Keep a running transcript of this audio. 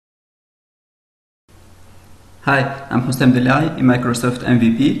Hi, I'm Hossein Abdullahi, a Microsoft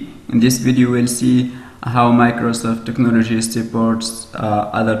MVP. In this video we'll see how Microsoft technology supports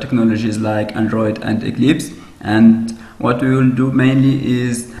other technologies like Android and Eclipse, and what we will do mainly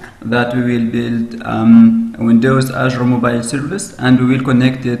is that we will build Windows Azure Mobile Service, and we will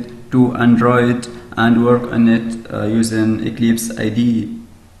connect it to Android and work on it using Eclipse IDE.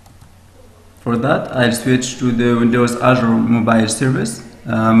 For that, I'll switch to the Windows Azure Mobile Service,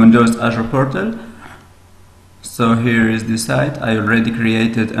 Windows Azure portal. So here is the site. I already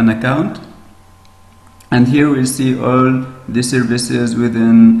created an account, and here we'll see all the services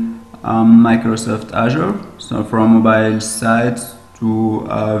within Microsoft Azure. So from mobile sites to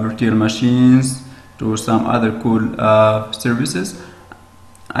virtual machines to some other cool services.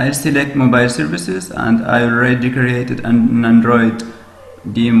 I'll select mobile services, and I already created an Android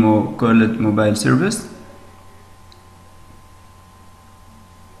demo called mobile service.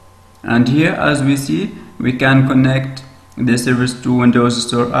 And here, as we see, we can connect the service to Windows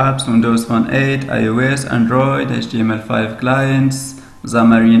Store apps, Windows Phone 8, iOS, Android, HTML5 clients,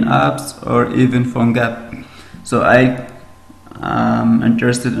 Xamarin apps, or even PhoneGap. So I am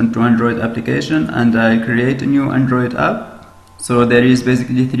interested into Android application, and I create a new Android app. So there is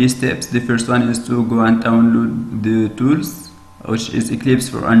basically 3 steps. The first one is to go and download the tools, which is Eclipse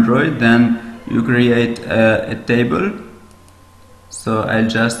for Android. Then you create a table. So I'll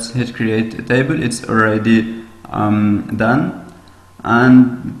just hit create a table. It's already done.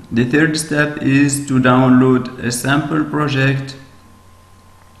 And the third step is to download a sample project,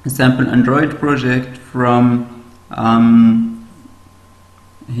 a sample Android project from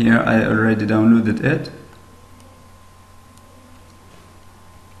here. I already downloaded it.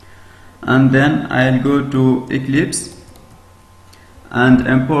 And then I'll go to Eclipse and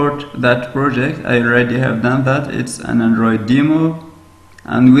import that project. I already have done that. It's an Android demo,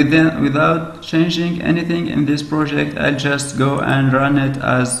 and without changing anything in this project, I'll just go and run it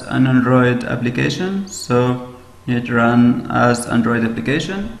as an Android application. So hit run as Android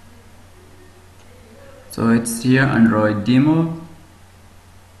application. So it's here, Android demo.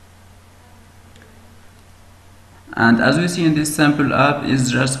 And as we see in this sample app, it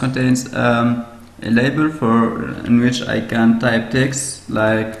just contains a label in which I can type text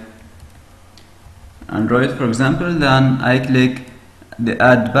like Android, for example. Then I click the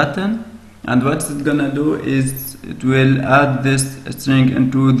add button, and what it's gonna do is it will add this string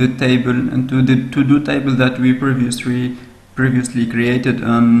into the table, into the to-do table that we previously created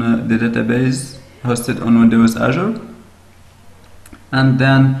on the database hosted on Windows Azure. And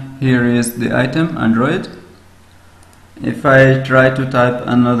then here is the item Android. If I try to type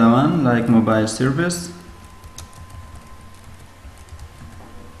another one like mobile service,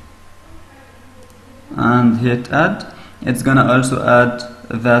 and hit add, it's gonna also add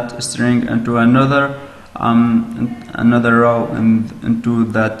that string into another row and into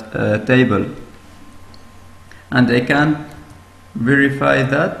that table. And I can verify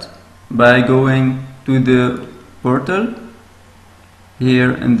that by going to the portal.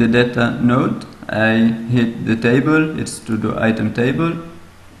 Here in the data node, I hit the table. It's to the item table.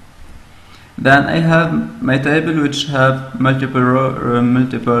 Then I have my table, which have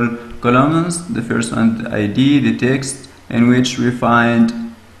multiple columns. The first one, the ID, the text, in which we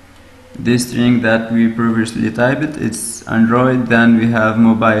find the string that we previously typed. It's Android. Then we have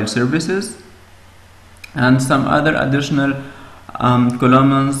mobile services and some other additional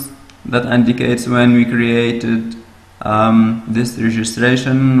columns that indicates when we created this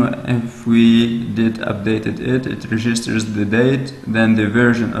registration. If we did updated it, it registers the date, then the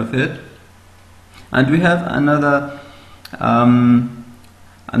version of it. And we have another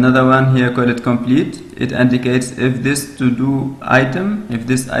one here called complete. It indicates if this to-do item, if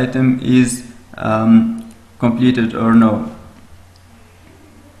this item is completed or no.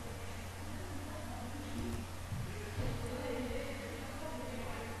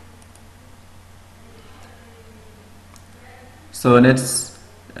 So let's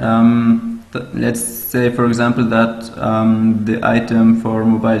say, for example, that the item for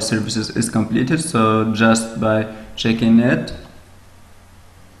mobile services is completed. So just by checking it,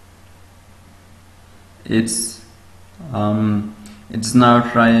 it's now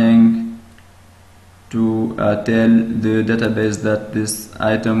trying to tell the database that this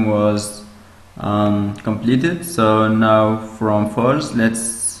item was completed. So now from false,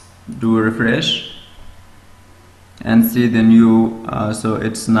 let's do a refresh and see the new, so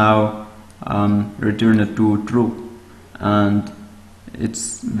it's now returned to true, and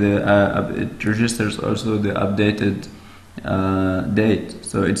it's it registers also the updated date.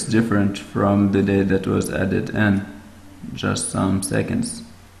 So it's different from the date that was added in just some seconds.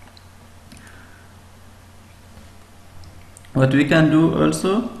 What we can do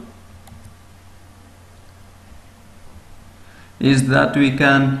also is that we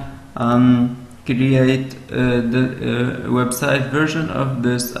can create the website version of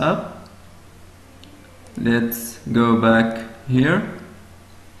this app. Let's go back here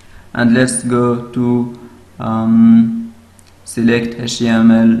and let's go to select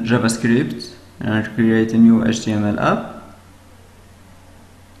HTML JavaScript and create a new HTML app.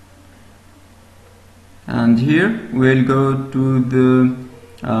 And here we'll go to the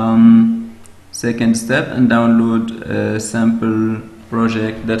second step and download a sample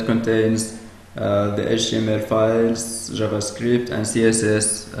project that contains the HTML files, JavaScript and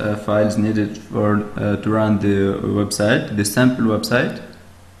CSS files needed for to run the website, the sample website.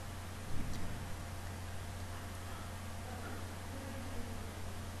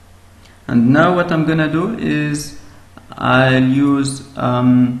 And now what I'm gonna do is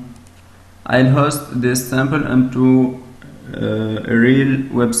I'll host this sample onto a real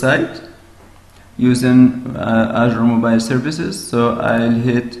website using Azure Mobile Services. So I'll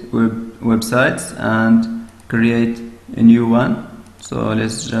hit websites and create a new one. So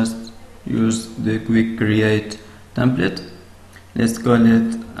let's just use the quick create template. Let's call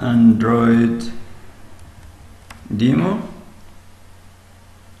it Android demo,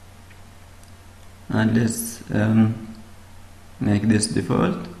 and let's make this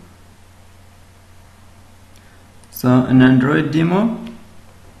default. So an Android demo,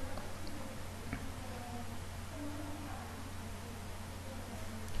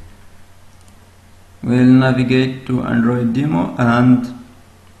 we'll navigate to Android demo and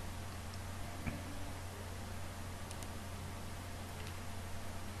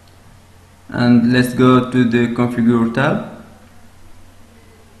let's go to the configure tab.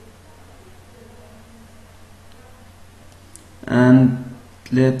 And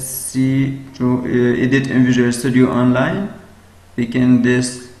let's see to edit in Visual Studio Online. Picking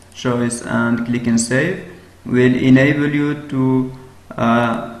this choice and click and save will enable you to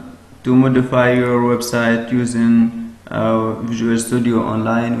modify your website using Visual Studio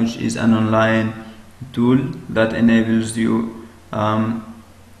Online, which is an online tool that enables you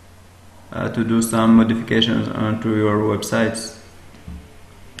to do some modifications onto your websites.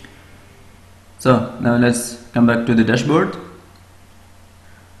 So now let's come back to the dashboard.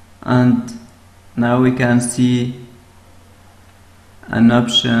 And now we can see an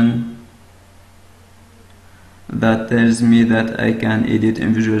option that tells me that I can edit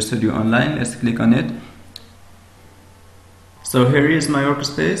in Visual Studio Online. Let's click on it. So here is my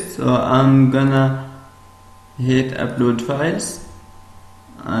workspace. So I'm gonna hit upload files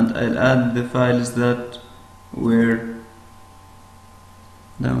and I'll add the files that were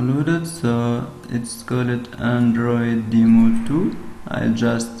downloaded. So it's called Android demo 2. I'll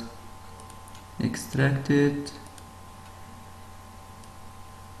just extract it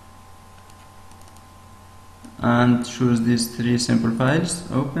and choose these 3 simple files,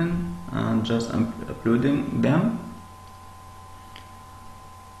 open, and just uploading them.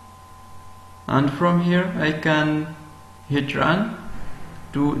 And from here I can hit run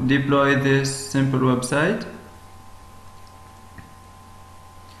to deploy this simple website,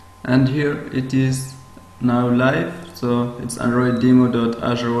 and here it is now live. So it's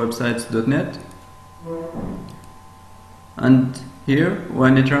androiddemo.azurewebsites.net, and here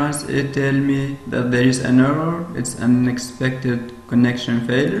when it runs it tells me that there is an error, it's unexpected connection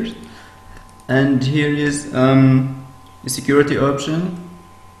failures. And here is a security option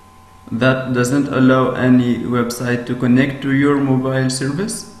that doesn't allow any website to connect to your mobile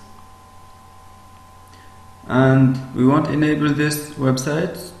service, and we won't enable this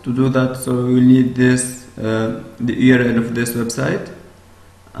website. To do that, so we will need this the URL of this website.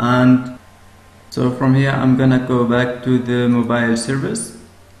 And so from here I'm gonna go back to the mobile service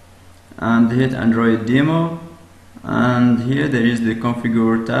and hit Android demo, and here there is the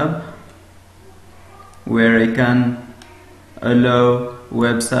configure tab where I can allow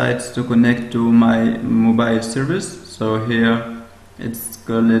websites to connect to my mobile service. So here it's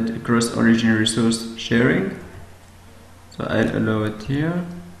called cross origin resource sharing, so I'll allow it here.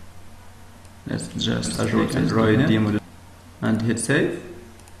 Let's just click Android demo and hit save.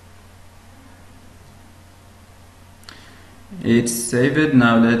 It's saved.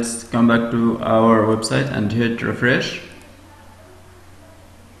 Now let's come back to our website and hit refresh.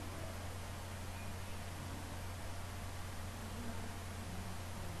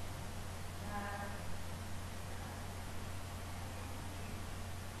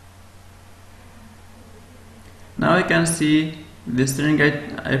 Now I can see the string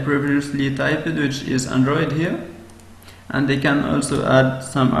I previously typed, which is Android here, and I can also add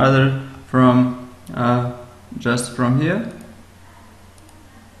some other from just from here.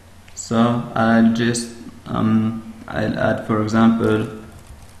 So I'll just I'll add, for example,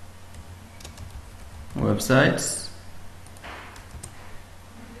 websites.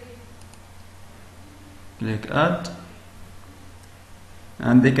 Click add,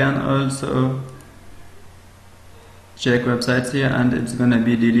 and they can also check websites here, and it's gonna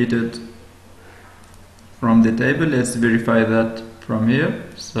be deleted from the table. Let's verify that from here.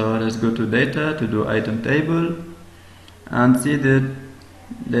 So let's go to data to do item table and see the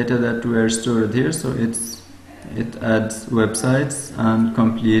data that were stored here. So it adds websites, and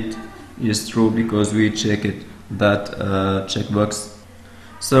complete is true because we check it, that checkbox.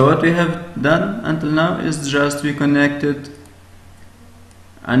 So what we have done until now is just we connected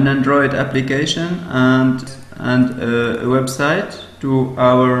an Android application and a website to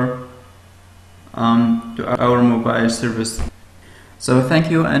our mobile service. So thank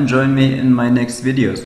you, and join me in my next videos.